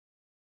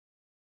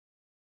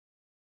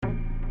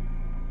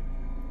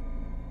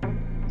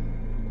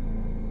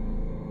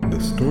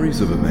stories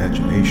of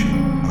imagination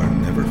are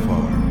never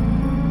far.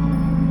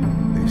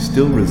 They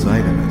still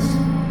reside in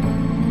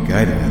us,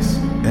 guiding us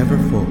ever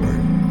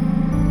forward.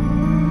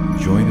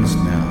 Join us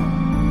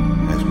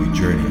now as we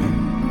journey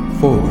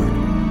forward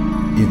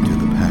into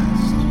the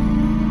past.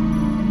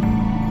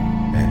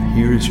 And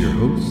here is your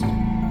host,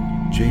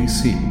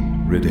 J.C.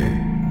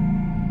 Riday.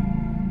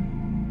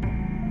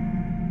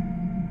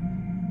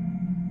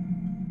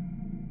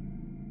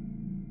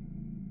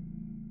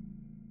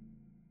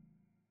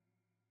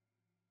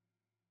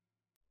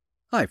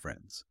 Hi,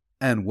 friends,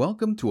 and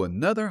welcome to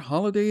another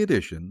holiday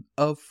edition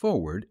of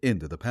Forward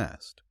into the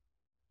Past.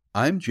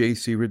 I'm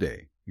J.C.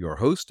 Riday, your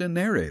host and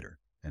narrator,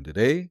 and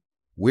today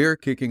we're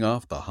kicking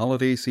off the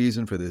holiday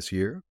season for this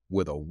year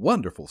with a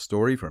wonderful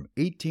story from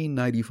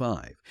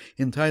 1895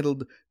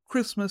 entitled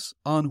Christmas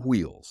on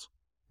Wheels,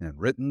 and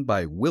written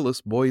by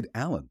Willis Boyd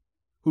Allen,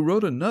 who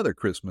wrote another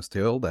Christmas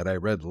tale that I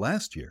read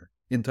last year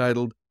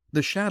entitled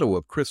The Shadow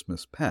of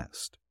Christmas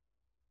Past.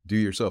 Do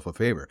yourself a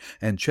favor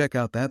and check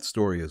out that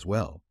story as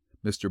well.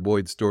 Mr.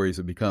 Boyd's stories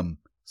have become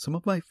some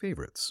of my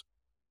favorites.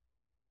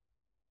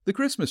 The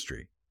Christmas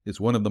tree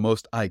is one of the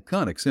most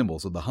iconic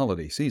symbols of the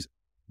holiday season,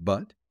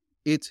 but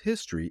its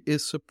history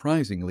is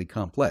surprisingly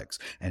complex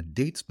and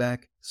dates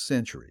back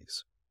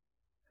centuries.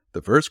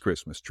 The first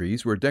Christmas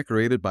trees were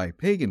decorated by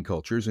pagan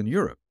cultures in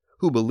Europe,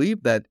 who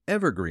believed that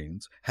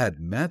evergreens had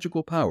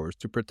magical powers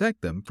to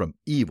protect them from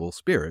evil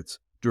spirits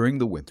during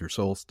the winter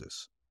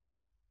solstice.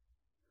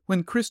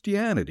 When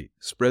Christianity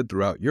spread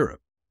throughout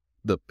Europe,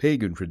 the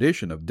pagan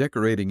tradition of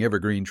decorating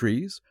evergreen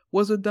trees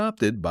was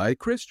adopted by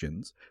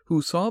Christians who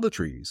saw the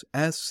trees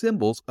as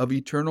symbols of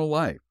eternal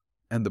life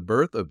and the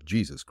birth of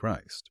Jesus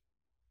Christ.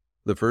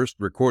 The first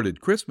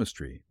recorded Christmas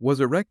tree was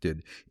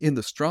erected in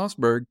the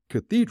Strasbourg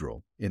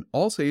Cathedral in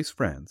Alsace,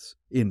 France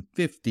in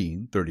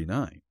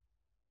 1539.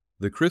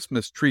 The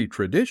Christmas tree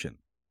tradition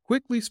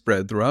quickly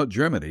spread throughout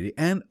Germany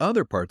and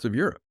other parts of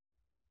Europe.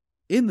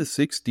 In the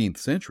 16th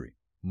century,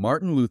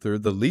 Martin Luther,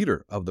 the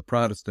leader of the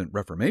Protestant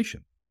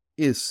Reformation,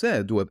 is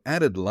said to have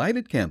added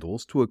lighted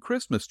candles to a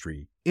Christmas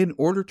tree in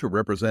order to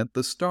represent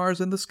the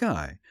stars in the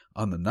sky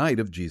on the night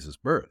of Jesus'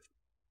 birth.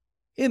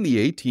 In the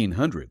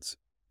 1800s,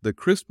 the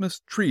Christmas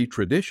tree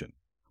tradition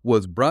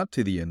was brought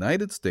to the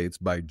United States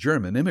by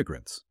German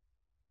immigrants.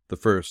 The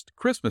first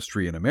Christmas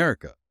tree in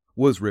America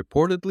was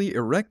reportedly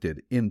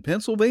erected in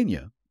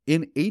Pennsylvania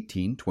in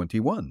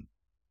 1821.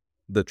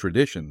 The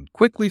tradition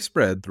quickly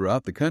spread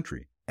throughout the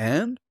country,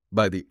 and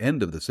by the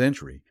end of the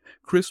century,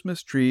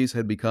 Christmas trees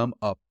had become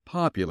a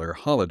popular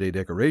holiday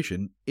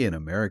decoration in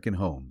American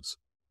homes.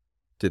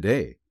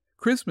 Today,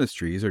 Christmas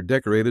trees are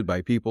decorated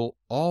by people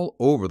all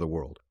over the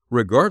world,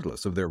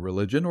 regardless of their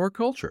religion or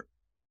culture.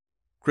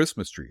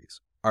 Christmas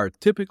trees are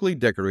typically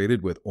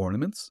decorated with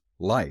ornaments,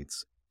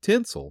 lights,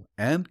 tinsel,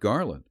 and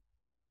garland.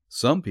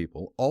 Some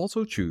people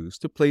also choose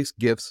to place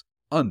gifts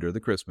under the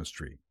Christmas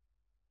tree.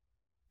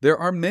 There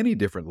are many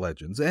different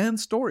legends and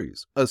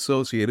stories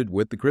associated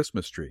with the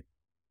Christmas tree.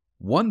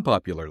 One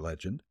popular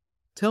legend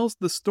tells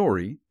the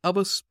story of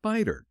a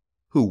spider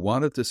who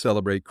wanted to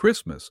celebrate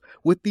Christmas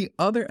with the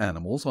other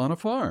animals on a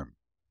farm.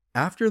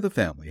 After the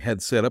family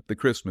had set up the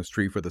Christmas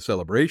tree for the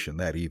celebration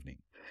that evening,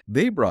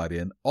 they brought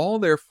in all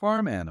their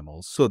farm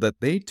animals so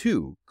that they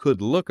too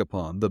could look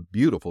upon the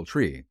beautiful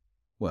tree.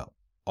 Well,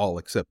 all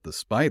except the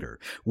spider,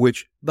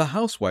 which the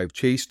housewife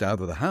chased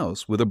out of the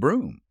house with a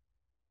broom.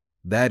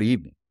 That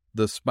evening,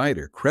 the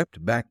spider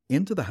crept back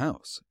into the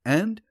house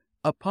and,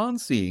 upon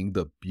seeing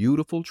the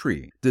beautiful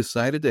tree,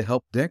 decided to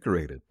help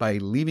decorate it by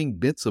leaving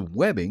bits of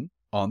webbing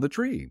on the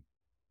tree.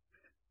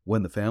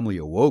 When the family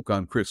awoke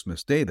on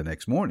Christmas Day the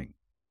next morning,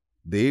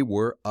 they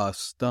were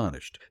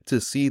astonished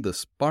to see the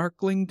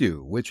sparkling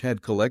dew which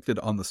had collected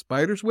on the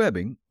spider's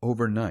webbing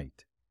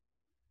overnight.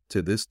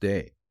 To this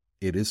day,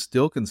 it is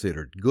still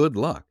considered good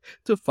luck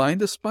to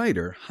find a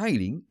spider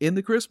hiding in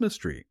the Christmas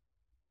tree.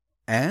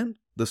 And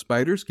the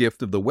spider's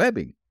gift of the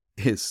webbing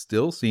is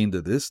still seen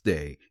to this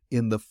day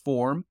in the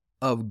form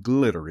of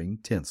glittering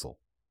tinsel.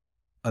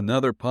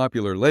 Another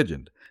popular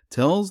legend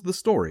tells the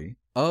story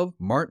of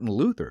Martin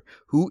Luther,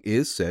 who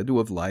is said to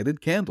have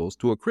lighted candles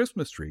to a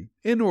Christmas tree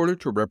in order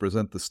to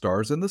represent the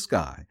stars in the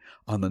sky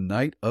on the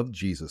night of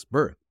Jesus'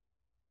 birth.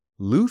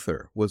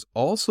 Luther was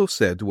also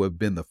said to have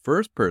been the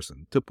first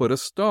person to put a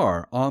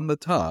star on the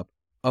top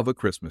of a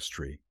Christmas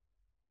tree.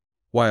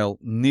 While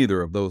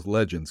neither of those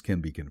legends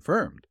can be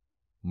confirmed,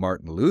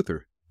 Martin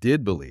Luther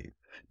did believe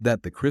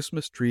that the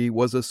Christmas tree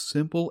was a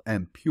simple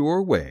and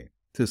pure way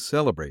to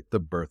celebrate the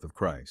birth of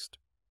Christ.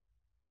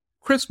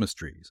 Christmas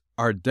trees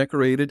are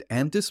decorated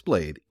and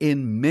displayed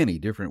in many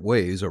different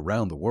ways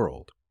around the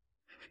world.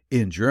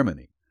 In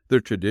Germany,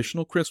 the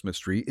traditional Christmas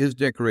tree is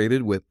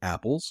decorated with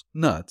apples,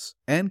 nuts,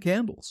 and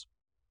candles.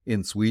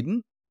 In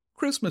Sweden,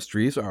 Christmas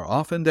trees are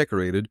often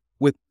decorated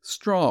with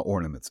straw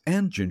ornaments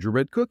and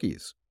gingerbread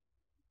cookies.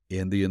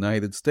 In the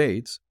United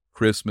States,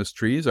 Christmas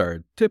trees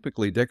are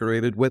typically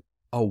decorated with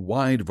a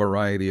wide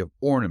variety of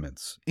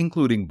ornaments,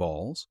 including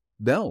balls,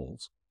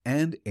 bells,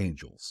 and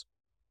angels.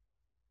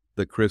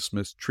 The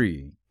Christmas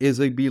tree is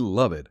a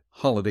beloved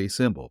holiday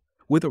symbol,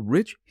 with a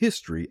rich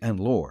history and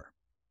lore.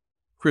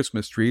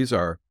 Christmas trees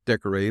are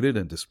decorated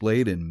and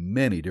displayed in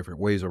many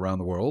different ways around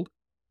the world,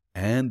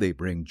 and they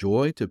bring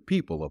joy to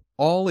people of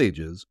all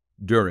ages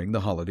during the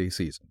holiday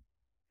season.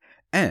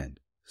 And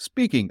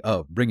speaking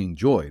of bringing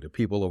joy to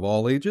people of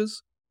all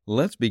ages,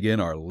 let's begin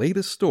our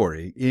latest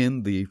story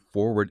in the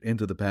Forward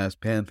into the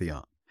Past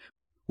Pantheon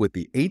with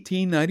the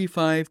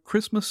 1895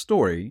 Christmas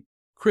story,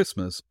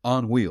 Christmas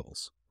on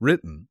Wheels,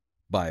 written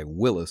by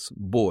Willis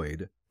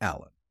Boyd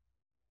Allen.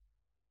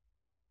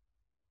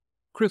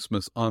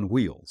 Christmas on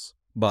Wheels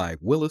by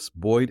Willis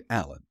Boyd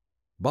Allen,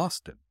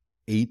 Boston,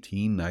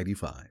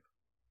 1895.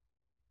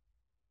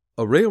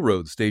 A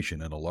railroad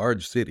station in a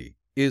large city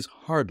is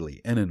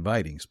hardly an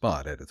inviting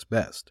spot at its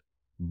best,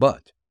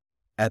 but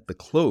at the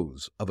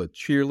close of a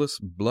cheerless,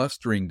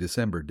 blustering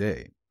December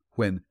day,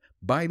 when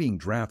biting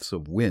drafts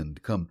of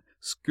wind come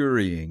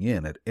scurrying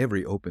in at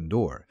every open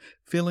door,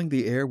 filling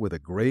the air with a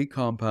gray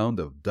compound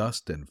of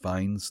dust and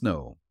fine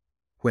snow,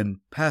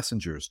 when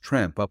passengers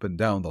tramp up and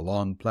down the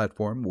long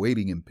platform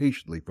waiting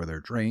impatiently for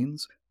their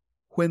trains,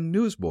 when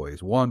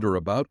newsboys wander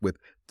about with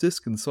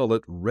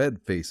disconsolate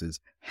red faces,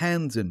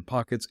 hands in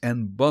pockets,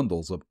 and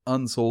bundles of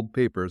unsold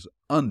papers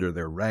under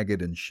their ragged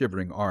and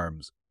shivering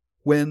arms,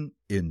 when,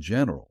 in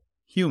general,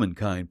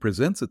 humankind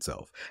presents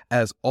itself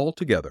as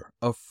altogether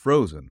a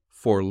frozen,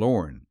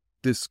 forlorn,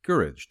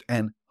 discouraged,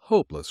 and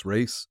hopeless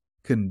race,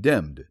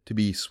 condemned to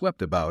be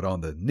swept about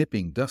on the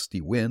nipping dusty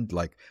wind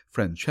like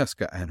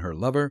Francesca and her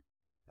lover,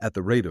 at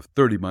the rate of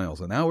 30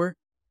 miles an hour,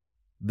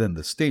 then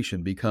the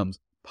station becomes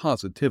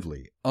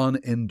positively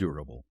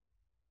unendurable.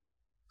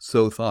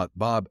 So thought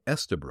Bob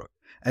Estabrook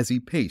as he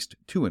paced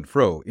to and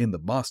fro in the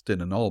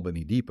Boston and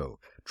Albany depot,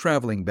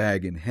 traveling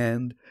bag in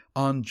hand,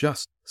 on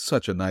just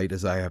such a night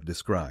as I have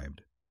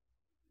described.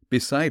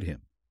 Beside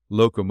him,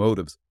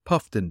 locomotives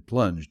puffed and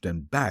plunged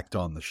and backed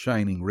on the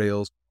shining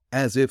rails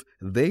as if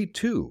they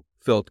too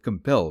felt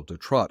compelled to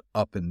trot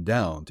up and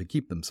down to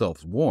keep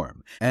themselves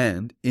warm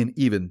and in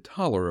even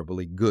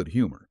tolerably good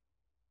humor.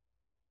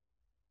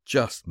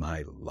 "Just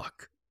my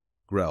luck,"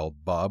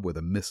 growled Bob with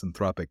a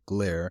misanthropic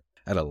glare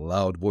at a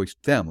loud-voiced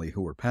family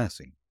who were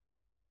passing.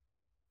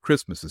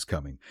 "Christmas is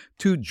coming,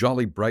 2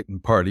 jolly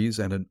Brighton parties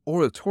and an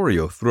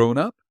oratorio thrown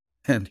up,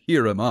 and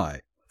here am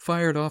I,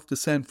 fired off to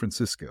San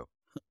Francisco.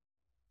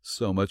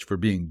 So much for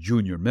being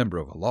junior member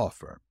of a law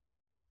firm.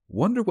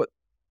 Wonder what—"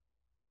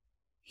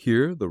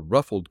 Here the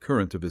ruffled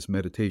current of his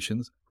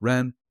meditations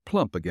ran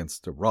plump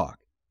against a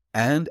rock,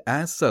 and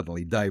as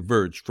suddenly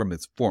diverged from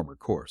its former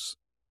course.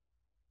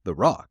 The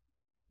rock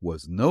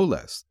was no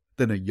less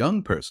than a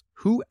young person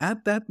who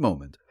at that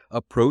moment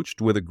approached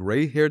with a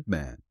gray-haired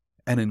man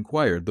and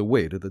inquired the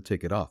way to the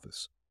ticket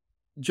office.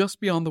 "Just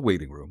beyond the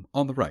waiting room,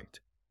 on the right,"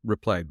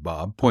 replied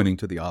Bob, pointing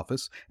to the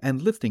office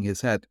and lifting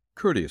his hat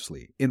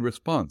courteously in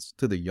response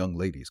to the young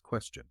lady's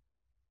question.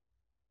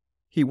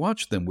 He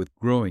watched them with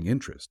growing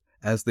interest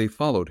as they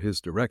followed his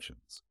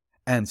directions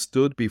and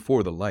stood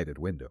before the lighted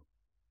window.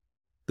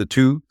 The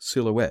 2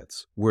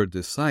 silhouettes were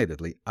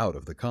decidedly out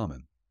of the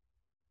common.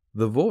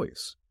 The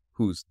voice,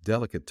 whose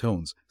delicate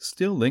tones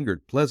still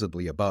lingered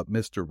pleasantly about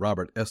Mr.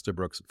 Robert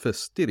Estabrook's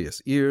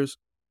fastidious ears,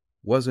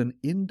 was an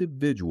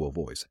individual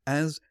voice,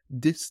 as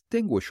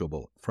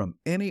distinguishable from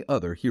any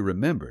other he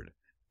remembered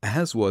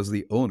as was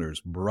the owner's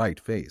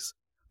bright face,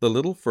 the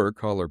little fur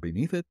collar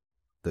beneath it,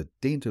 the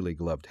daintily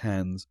gloved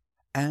hands,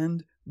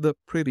 and the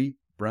pretty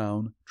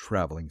brown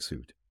traveling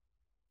suit.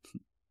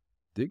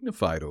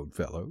 "Dignified old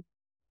fellow,"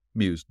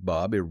 mused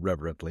Bob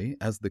irreverently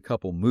as the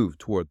couple moved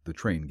toward the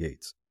train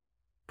gates.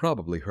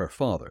 "Probably her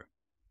father.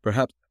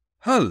 Perhaps—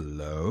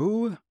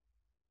 Hello!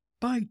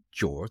 By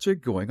George, they're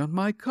going on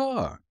my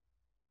car!"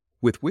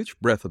 With which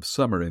breath of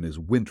summer in his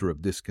winter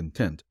of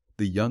discontent,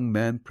 the young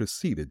man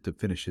proceeded to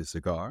finish his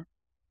cigar,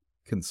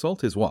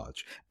 consult his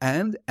watch,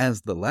 and,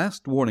 as the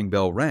last warning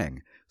bell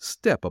rang,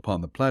 step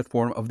upon the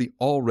platform of the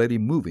already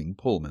moving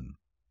Pullman.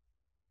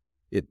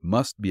 It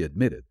must be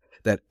admitted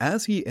that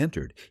as he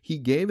entered, he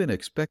gave an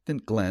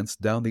expectant glance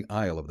down the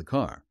aisle of the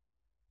car,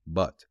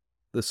 but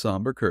the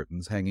somber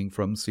curtains hanging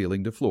from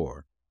ceiling to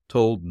floor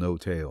told no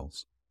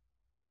tales.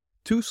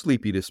 Too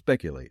sleepy to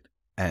speculate,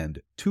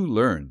 and too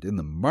learned in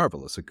the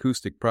marvelous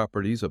acoustic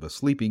properties of a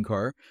sleeping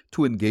car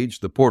to engage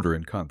the porter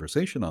in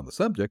conversation on the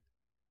subject,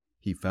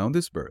 he found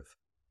his berth,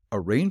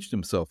 arranged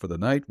himself for the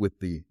night with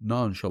the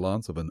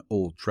nonchalance of an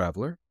old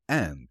traveler,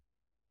 and,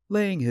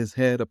 laying his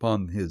head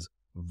upon his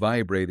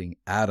vibrating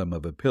atom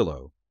of a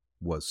pillow,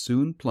 was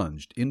soon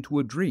plunged into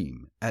a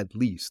dream at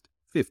least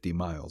 50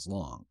 miles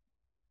long.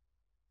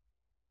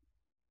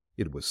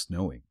 It was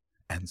snowing,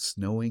 and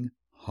snowing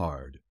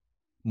hard.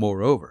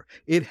 Moreover,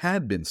 it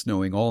had been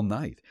snowing all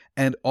night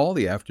and all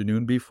the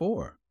afternoon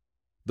before.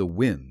 The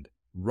wind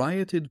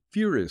rioted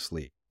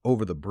furiously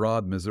over the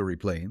broad Missouri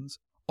plains,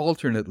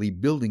 alternately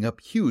building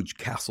up huge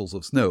castles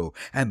of snow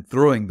and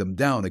throwing them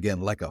down again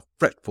like a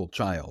fretful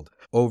child,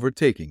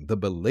 overtaking the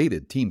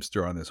belated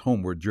teamster on his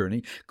homeward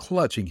journey,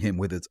 clutching him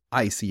with its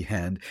icy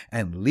hand,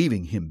 and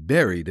leaving him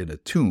buried in a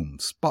tomb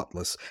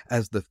spotless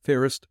as the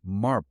fairest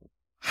marble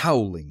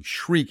howling,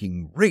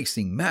 shrieking,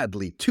 racing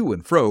madly to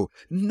and fro,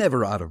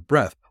 never out of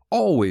breath,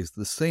 always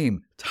the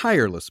same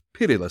tireless,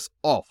 pitiless,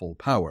 awful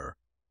power.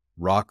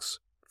 Rocks,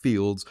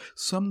 fields,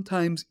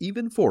 sometimes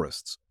even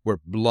forests, were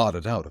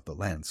blotted out of the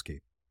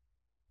landscape.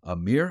 A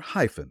mere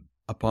hyphen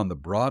upon the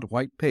broad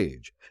white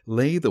page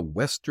lay the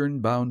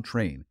western-bound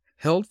train,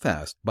 held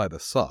fast by the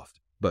soft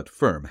but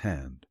firm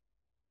hand.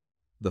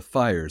 The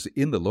fires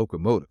in the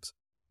locomotives,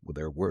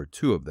 there were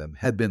 2 of them,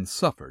 had been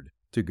suffered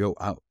to go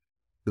out.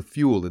 The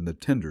fuel in the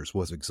tenders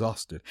was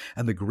exhausted,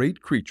 and the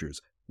great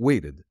creatures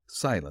waited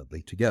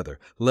silently together,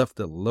 left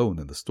alone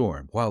in the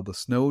storm, while the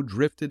snow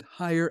drifted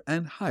higher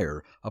and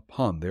higher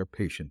upon their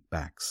patient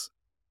backs.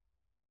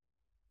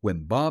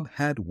 When Bob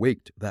had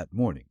waked that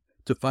morning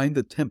to find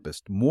the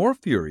tempest more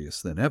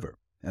furious than ever,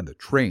 and the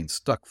train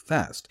stuck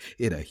fast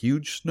in a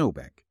huge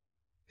snowbank,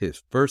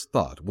 his first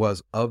thought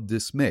was of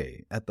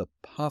dismay at the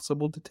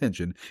possible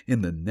detention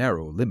in the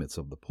narrow limits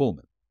of the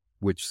Pullman,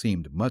 which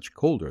seemed much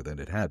colder than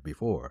it had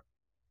before.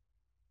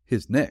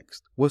 His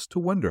next was to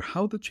wonder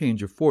how the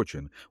change of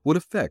fortune would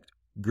affect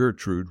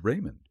Gertrude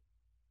Raymond.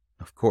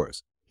 Of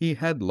course, he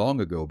had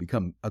long ago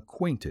become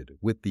acquainted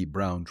with the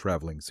brown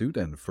traveling suit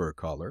and fur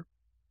collar.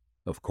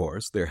 Of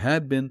course, there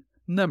had been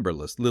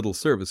numberless little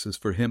services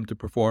for him to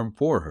perform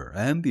for her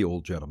and the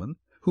old gentleman,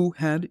 who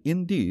had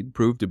indeed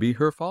proved to be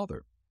her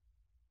father.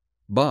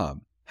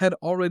 Bob had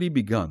already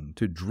begun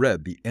to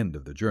dread the end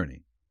of the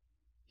journey.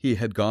 He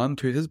had gone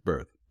to his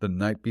berth the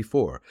night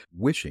before,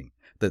 wishing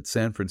that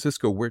San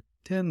Francisco were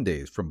 10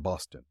 days from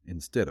Boston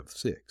instead of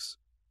 6.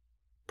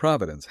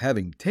 Providence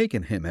having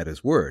taken him at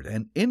his word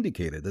and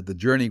indicated that the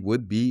journey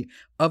would be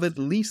of at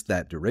least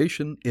that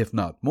duration, if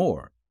not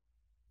more,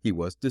 he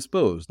was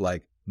disposed,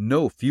 like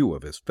no few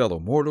of his fellow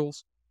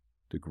mortals,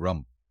 to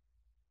grumble.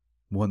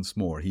 Once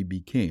more he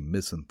became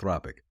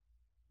misanthropic.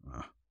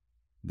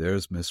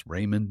 "There's Miss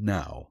Raymond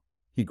now,"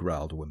 he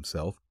growled to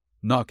himself,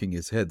 knocking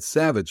his head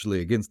savagely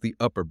against the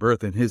upper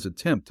berth in his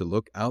attempt to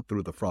look out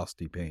through the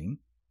frosty pane.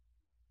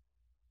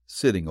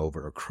 Sitting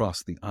over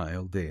across the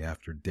aisle day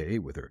after day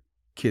with her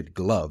kid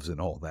gloves and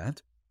all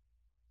that.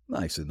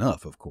 Nice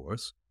enough, of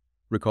course,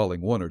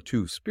 recalling 1 or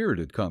 2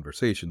 spirited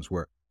conversations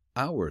where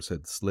hours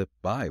had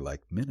slipped by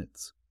like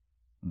minutes.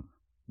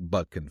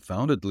 But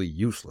confoundedly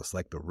useless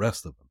like the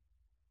rest of them.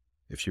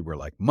 If she were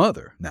like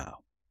Mother,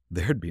 now,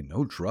 there'd be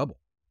no trouble.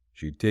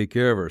 She'd take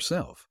care of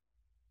herself.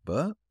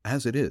 But,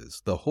 as it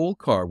is, the whole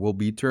car will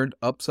be turned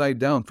upside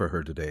down for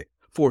her today,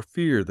 for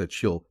fear that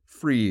she'll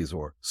freeze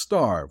or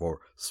starve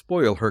or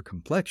spoil her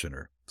complexion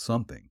or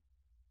something.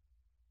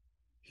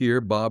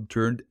 Here Bob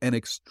turned an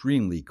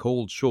extremely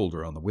cold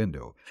shoulder on the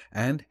window,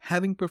 and,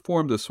 having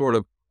performed a sort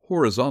of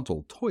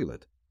horizontal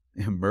toilet,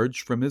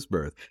 emerged from his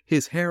berth,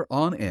 his hair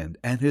on end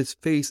and his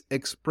face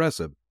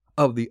expressive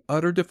of the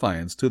utter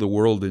defiance to the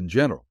world in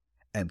general,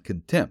 and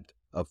contempt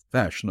of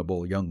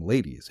fashionable young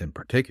ladies in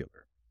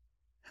particular.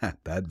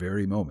 At that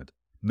very moment,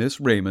 Miss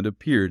Raymond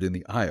appeared in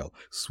the aisle,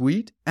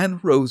 sweet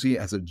and rosy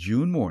as a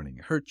June morning,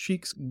 her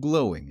cheeks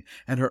glowing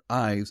and her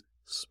eyes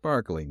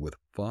sparkling with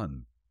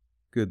fun.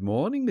 "Good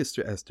morning,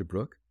 Mr.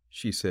 Estabrook,"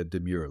 she said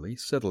demurely,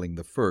 settling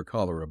the fur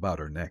collar about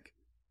her neck.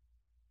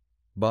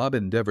 Bob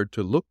endeavored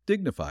to look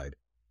dignified,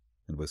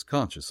 and was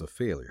conscious of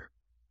failure.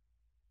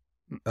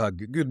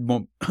 Good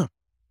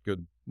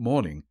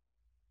morning,"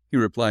 he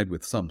replied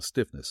with some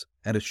stiffness,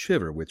 and a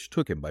shiver which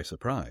took him by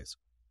surprise.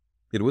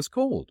 It was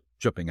cold,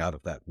 jumping out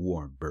of that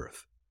warm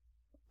berth.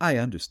 "I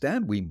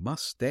understand we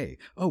must stay.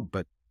 Oh,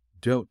 but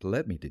don't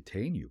let me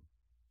detain you,"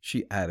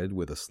 she added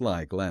with a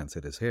sly glance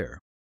at his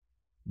hair.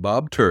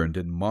 Bob turned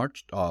and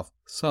marched off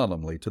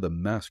solemnly to the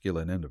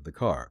masculine end of the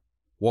car,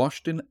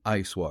 washed in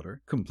ice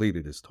water,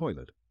 completed his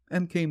toilet,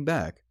 and came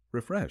back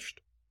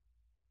refreshed.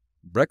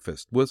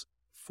 Breakfast was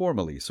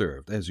formally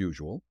served as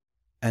usual,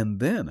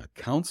 and then a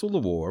council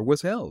of war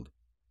was held.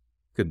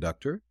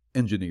 Conductor,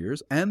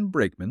 engineers, and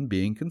brakemen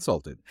being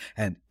consulted,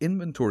 and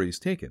inventories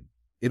taken,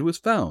 it was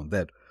found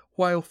that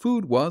while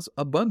food was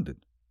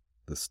abundant,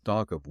 the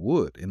stock of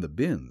wood in the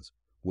bins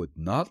would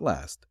not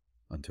last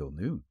until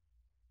noon.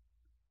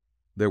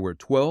 There were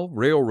 12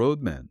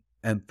 railroad men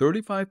and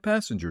 35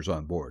 passengers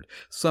on board,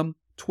 some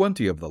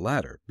 20 of the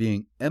latter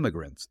being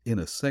emigrants in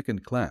a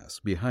second class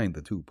behind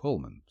the 2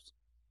 Pullmans.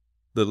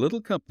 The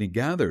little company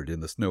gathered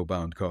in the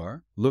snowbound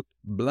car looked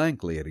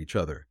blankly at each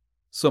other,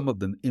 some of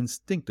them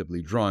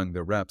instinctively drawing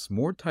their wraps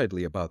more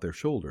tightly about their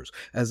shoulders,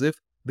 as if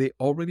they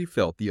already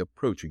felt the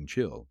approaching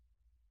chill.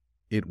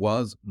 It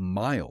was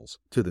miles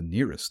to the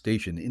nearest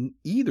station in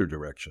either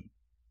direction.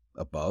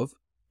 Above,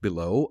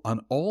 below,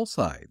 on all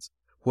sides,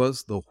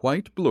 was the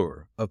white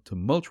blur of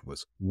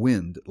tumultuous,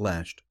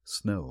 wind-lashed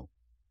snow.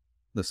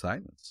 The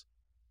silence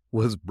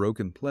was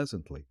broken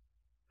pleasantly.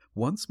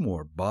 Once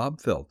more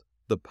Bob felt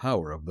the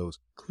power of those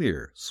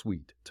clear,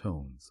 sweet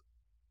tones.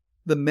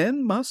 "The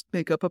men must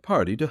make up a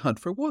party to hunt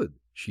for wood,"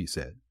 she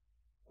said.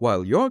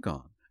 "While you're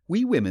gone,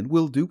 we women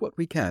will do what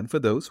we can for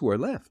those who are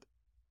left."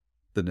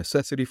 The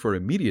necessity for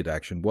immediate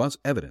action was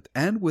evident,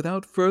 and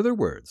without further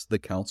words the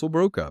council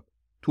broke up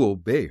to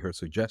obey her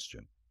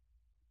suggestion.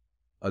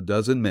 A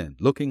dozen men,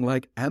 looking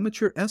like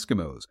amateur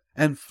Eskimos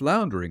and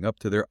floundering up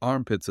to their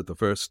armpits at the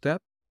first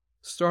step,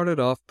 started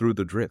off through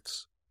the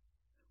drifts.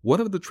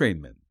 One of the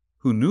trainmen,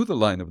 who knew the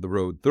line of the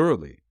road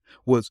thoroughly,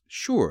 was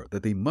sure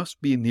that they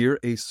must be near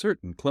a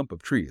certain clump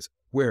of trees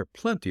where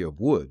plenty of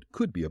wood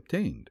could be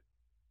obtained.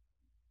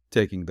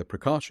 Taking the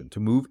precaution to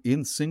move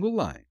in single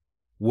line,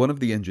 one of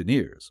the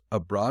engineers, a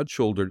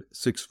broad-shouldered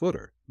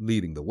 6-footer,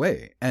 leading the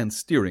way and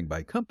steering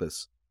by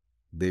compass,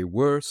 they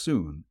were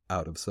soon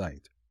out of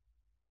sight.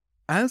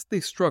 As they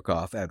struck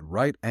off at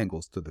right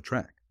angles to the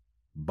track,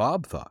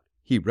 Bob thought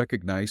he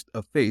recognized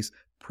a face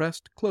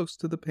pressed close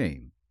to the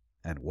pane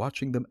and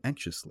watching them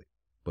anxiously,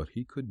 but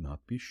he could not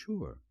be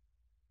sure.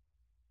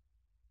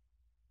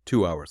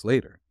 2 hours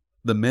later,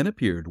 the men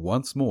appeared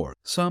once more,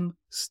 some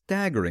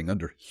staggering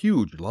under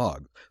huge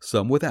logs,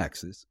 some with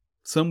axes,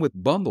 some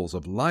with bundles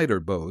of lighter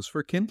boughs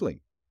for kindling.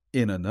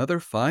 In another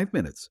 5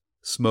 minutes,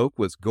 smoke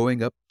was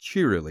going up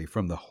cheerily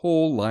from the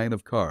whole line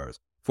of cars,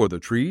 for the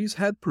trees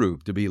had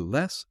proved to be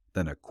less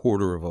than a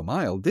quarter of a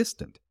mile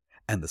distant,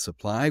 and the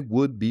supply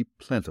would be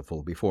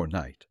plentiful before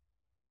night.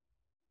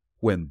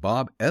 When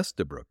Bob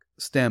Estabrook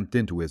stamped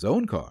into his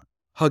own car,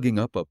 hugging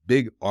up a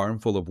big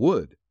armful of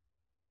wood,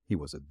 he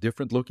was a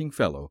different-looking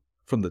fellow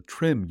from the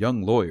trim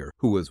young lawyer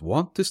who was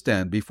wont to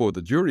stand before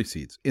the jury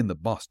seats in the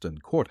Boston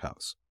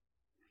courthouse.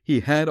 He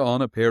had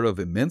on a pair of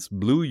immense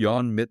blue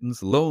yarn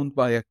mittens loaned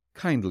by a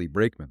kindly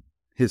brakeman.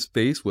 His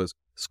face was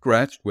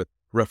scratched with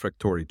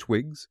refractory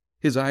twigs,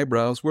 his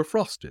eyebrows were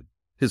frosted,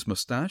 his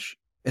mustache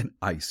an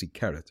icy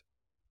carrot.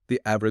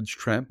 The average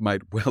tramp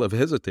might well have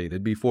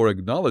hesitated before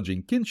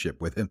acknowledging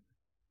kinship with him.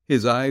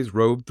 His eyes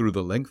roved through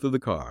the length of the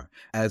car,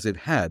 as it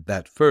had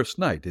that first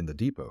night in the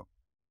depot.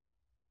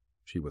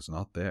 She was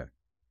not there.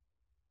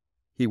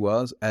 He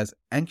was as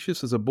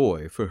anxious as a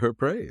boy for her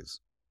praise.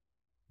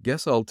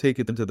 "Guess I'll take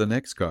it into the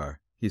next car,"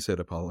 he said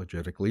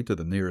apologetically to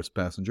the nearest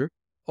passenger.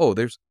 "Oh,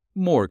 there's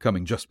more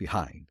coming just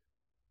behind."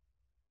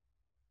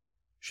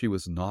 She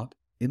was not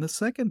in the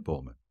second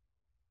Pullman.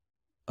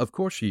 Of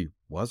course she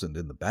wasn't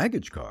in the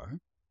baggage car.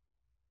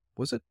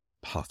 Was it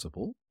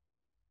possible?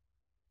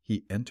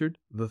 He entered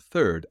the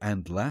third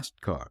and last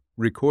car,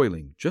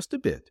 recoiling just a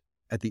bit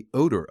at the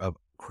odor of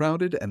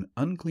crowded and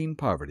unclean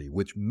poverty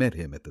which met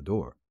him at the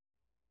door.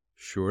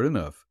 Sure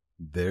enough,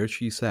 there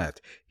she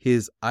sat,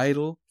 his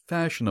idle,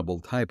 fashionable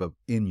type of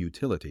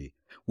inutility,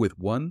 with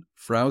one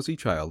frowsy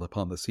child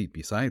upon the seat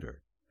beside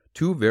her,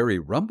 2 very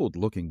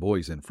rumpled-looking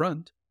boys in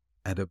front,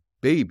 and a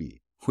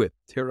baby with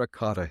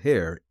terracotta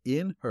hair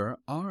in her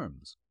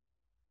arms.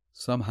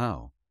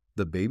 Somehow,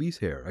 the baby's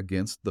hair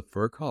against the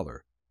fur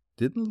collar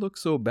didn't look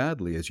so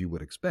badly as you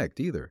would expect,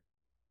 either.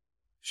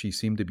 She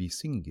seemed to be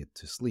singing it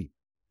to sleep,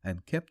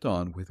 and kept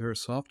on with her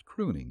soft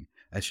crooning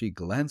as she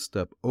glanced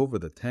up over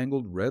the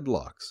tangled red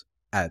locks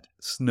at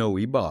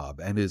Snowy Bob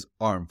and his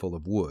armful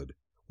of wood,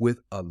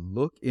 with a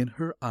look in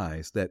her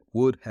eyes that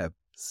would have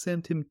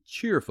sent him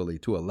cheerfully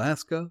to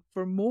Alaska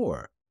for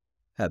more,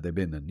 had there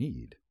been a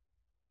need.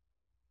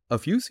 A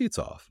few seats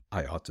off,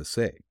 I ought to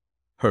say,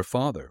 her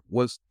father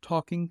was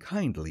talking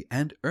kindly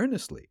and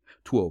earnestly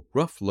to a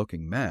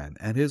rough-looking man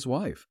and his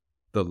wife,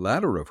 the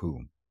latter of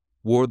whom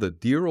wore the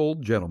dear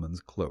old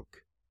gentleman's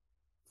cloak.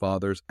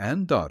 Fathers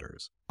and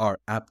daughters are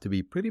apt to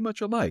be pretty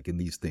much alike in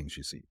these things,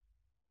 you see.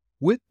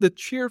 With the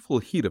cheerful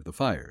heat of the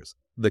fires,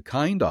 the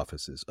kind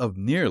offices of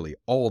nearly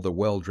all the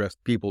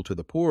well-dressed people to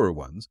the poorer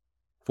ones,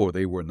 for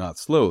they were not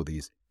slow,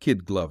 these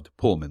kid-gloved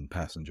Pullman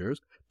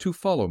passengers, to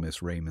follow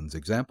Miss Raymond's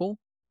example,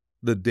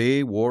 the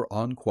day wore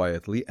on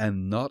quietly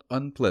and not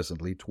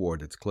unpleasantly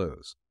toward its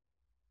close.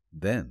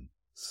 Then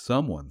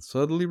someone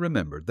suddenly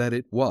remembered that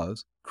it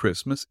was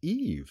Christmas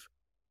Eve.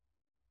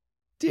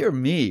 "Dear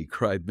me,"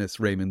 cried Miss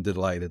Raymond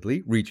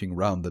delightedly, reaching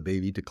round the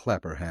baby to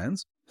clap her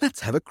hands.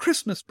 "Let's have a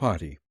Christmas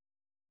party."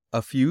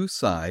 A few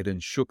sighed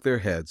and shook their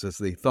heads as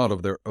they thought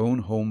of their own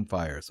home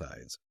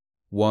firesides.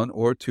 1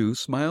 or 2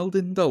 smiled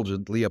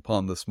indulgently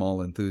upon the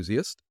small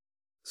enthusiast.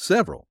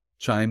 Several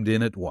chimed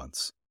in at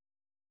once.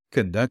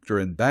 Conductor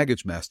and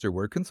baggage master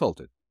were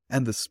consulted,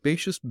 and the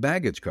spacious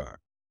baggage car,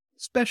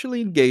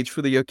 specially engaged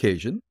for the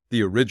occasion,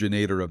 the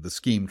originator of the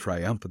scheme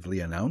triumphantly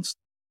announced.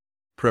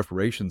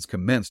 Preparations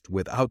commenced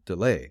without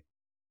delay.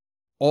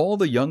 All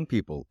the young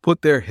people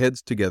put their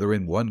heads together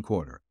in one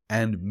corner,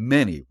 and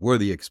many were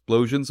the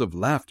explosions of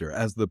laughter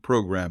as the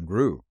program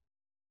grew.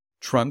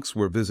 Trunks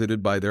were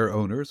visited by their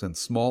owners and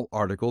small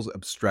articles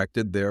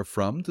abstracted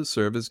therefrom to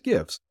serve as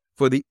gifts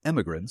for the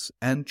emigrants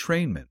and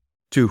trainmen,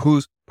 to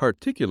whose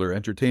particular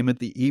entertainment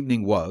the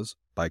evening was,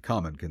 by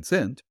common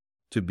consent,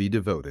 to be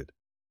devoted.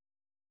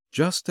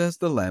 Just as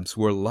the lamps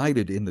were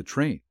lighted in the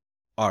train,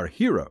 our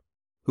hero,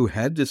 who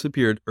had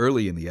disappeared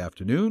early in the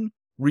afternoon,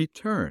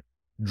 returned,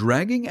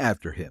 dragging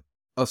after him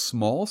a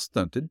small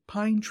stunted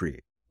pine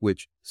tree,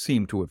 which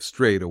seemed to have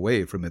strayed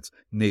away from its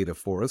native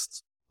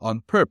forests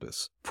on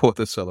purpose for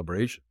the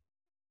celebration.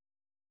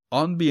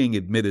 On being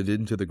admitted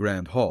into the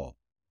grand hall,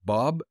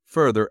 Bob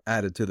further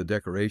added to the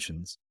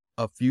decorations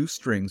a few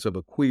strings of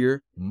a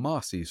queer,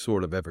 mossy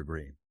sort of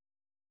evergreen.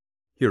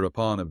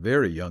 Hereupon a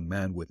very young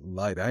man with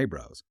light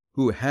eyebrows,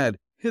 who had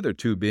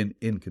hitherto been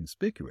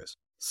inconspicuous,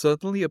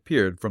 suddenly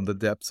appeared from the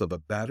depths of a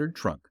battered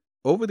trunk,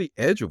 over the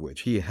edge of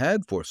which he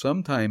had for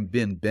some time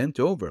been bent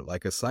over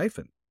like a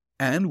siphon,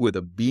 and with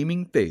a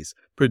beaming face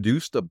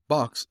produced a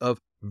box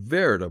of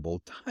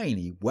veritable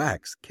tiny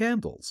wax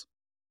candles.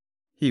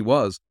 He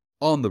was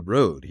on the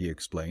road, he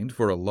explained,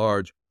 for a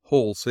large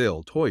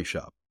wholesale toy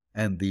shop,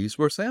 and these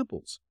were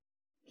samples.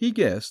 He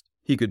guessed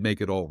he could make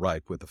it all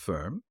right with the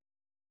firm.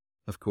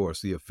 Of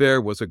course, the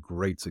affair was a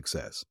great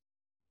success.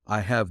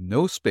 I have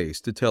no space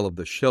to tell of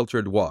the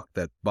sheltered walk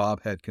that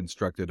Bob had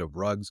constructed of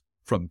rugs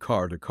from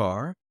car to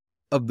car,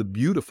 of the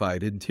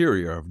beautified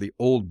interior of the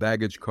old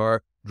baggage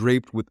car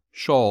draped with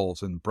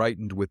shawls and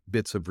brightened with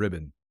bits of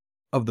ribbon,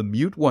 of the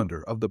mute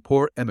wonder of the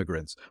poor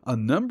emigrants, a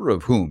number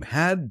of whom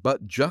had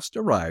but just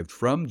arrived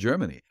from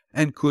Germany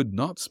and could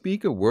not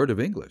speak a word of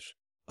English,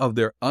 of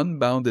their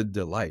unbounded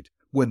delight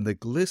when the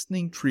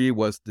glistening tree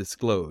was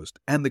disclosed,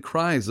 and the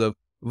cries of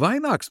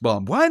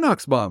Weihnachtsbaum,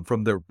 Weihnachtsbaum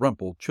from their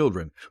rumpled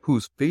children,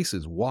 whose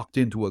faces walked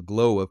into a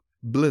glow of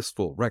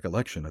blissful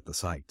recollection at the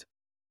sight.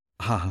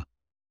 Ah,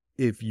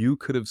 if you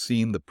could have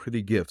seen the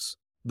pretty gifts,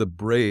 the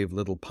brave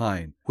little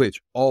pine,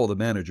 which all the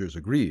managers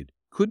agreed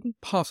couldn't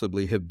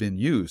possibly have been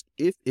used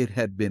if it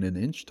had been an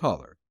inch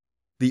taller,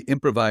 the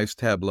improvised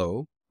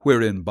tableau,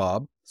 wherein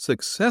Bob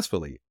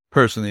successfully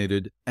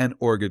personated an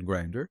organ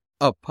grinder,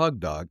 a pug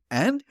dog,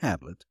 and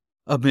Hamlet,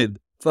 amid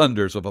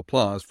thunders of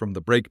applause from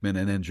the brakemen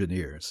and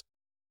engineers.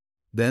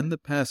 Then the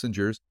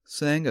passengers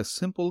sang a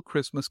simple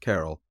Christmas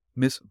carol,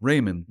 Miss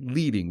Raymond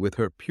leading with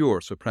her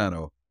pure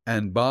soprano,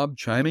 and Bob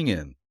chiming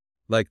in,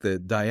 like the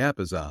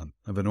diapason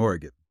of an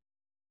organ.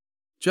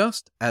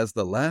 Just as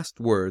the last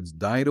words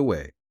died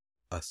away,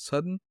 a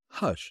sudden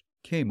hush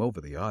came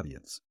over the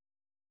audience.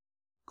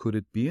 Could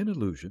it be an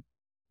illusion,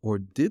 or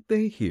did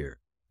they hear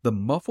the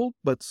muffled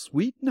but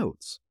sweet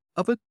notes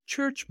of a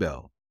church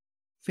bell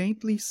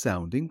faintly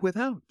sounding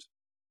without?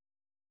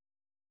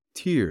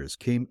 Tears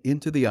came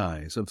into the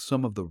eyes of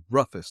some of the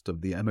roughest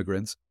of the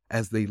emigrants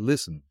as they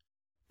listened,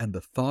 and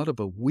the thought of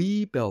a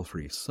wee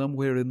belfry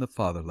somewhere in the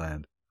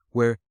fatherland,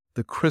 where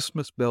the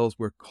Christmas bells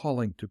were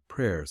calling to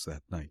prayers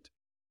that night.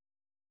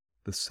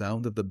 The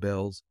sound of the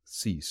bells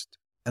ceased,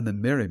 and the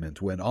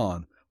merriment went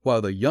on,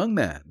 while the young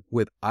man,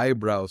 with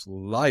eyebrows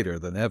lighter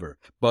than ever,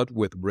 but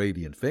with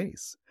radiant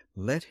face,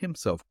 let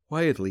himself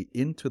quietly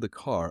into the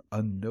car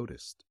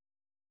unnoticed.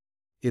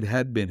 It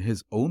had been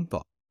his own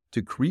thought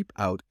to creep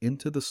out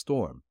into the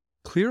storm,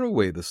 clear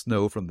away the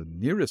snow from the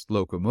nearest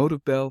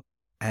locomotive bell,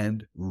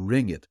 and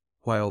ring it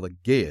while the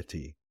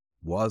gaiety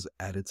was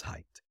at its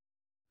height.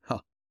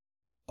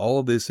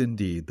 All this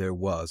indeed there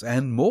was,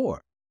 and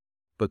more,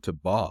 but to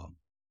Bob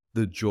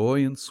the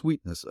joy and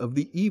sweetness of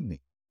the evening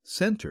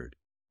centered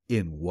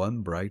in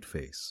one bright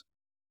face.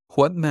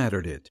 What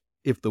mattered it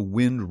if the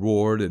wind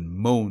roared and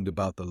moaned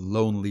about the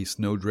lonely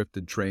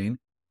snow-drifted train,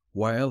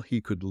 while he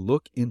could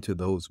look into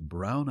those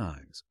brown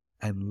eyes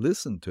and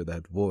listen to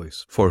that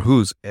voice for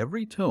whose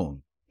every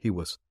tone he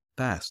was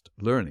fast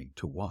learning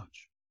to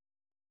watch?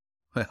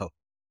 Well,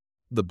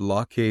 the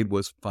blockade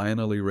was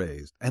finally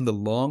raised, and the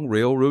long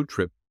railroad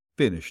trip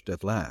finished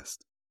at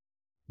last.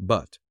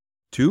 But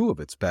 2 of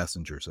its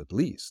passengers, at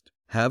least,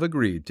 have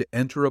agreed to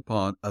enter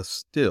upon a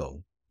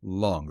still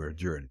longer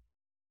journey.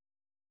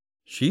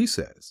 She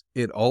says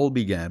it all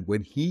began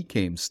when he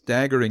came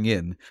staggering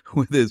in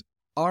with his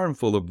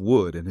armful of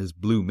wood and his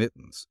blue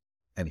mittens,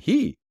 and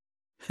he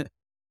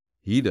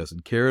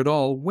doesn't care at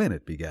all when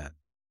it began.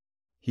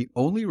 He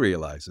only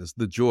realizes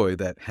the joy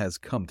that has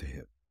come to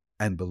him,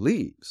 and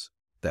believes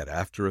that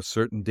after a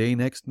certain day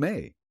next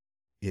May,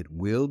 it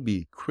will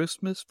be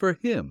Christmas for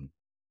him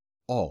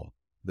all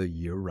the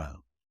year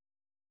round.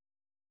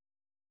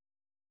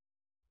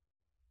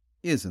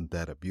 Isn't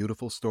that a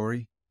beautiful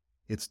story?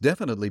 It's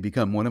definitely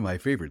become one of my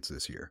favorites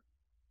this year.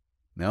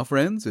 Now,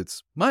 friends,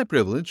 it's my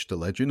privilege to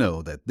let you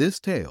know that this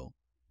tale,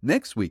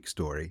 next week's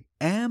story,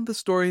 and the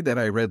story that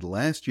I read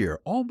last year,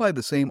 all by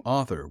the same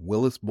author,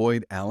 Willis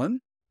Boyd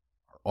Allen,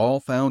 are all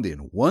found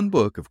in one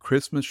book of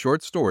Christmas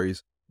short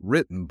stories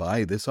written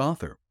by this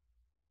author.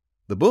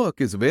 The book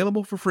is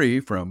available for free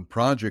from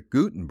Project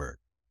Gutenberg,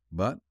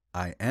 but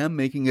I am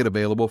making it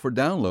available for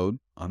download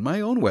on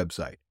my own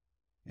website.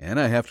 And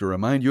I have to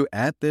remind you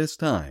at this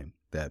time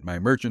that my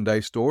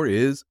merchandise store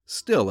is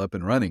still up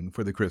and running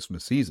for the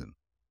Christmas season.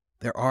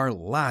 There are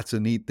lots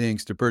of neat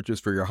things to purchase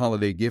for your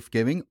holiday gift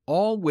giving,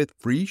 all with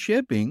free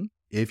shipping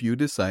if you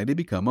decide to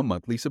become a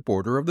monthly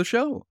supporter of the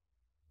show.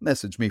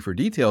 Message me for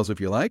details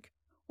if you like,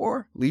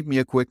 or leave me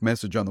a quick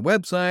message on the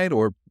website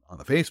or on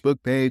the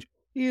Facebook page.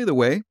 Either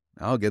way,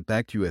 I'll get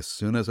back to you as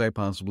soon as I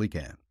possibly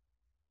can.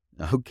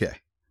 Okay,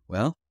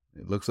 well,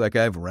 it looks like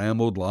I've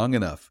rambled long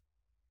enough.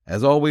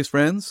 As always,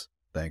 friends,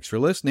 thanks for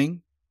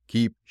listening.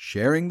 Keep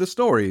sharing the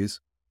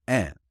stories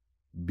and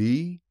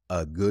be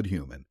a good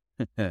human.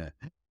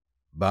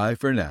 Bye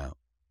for now.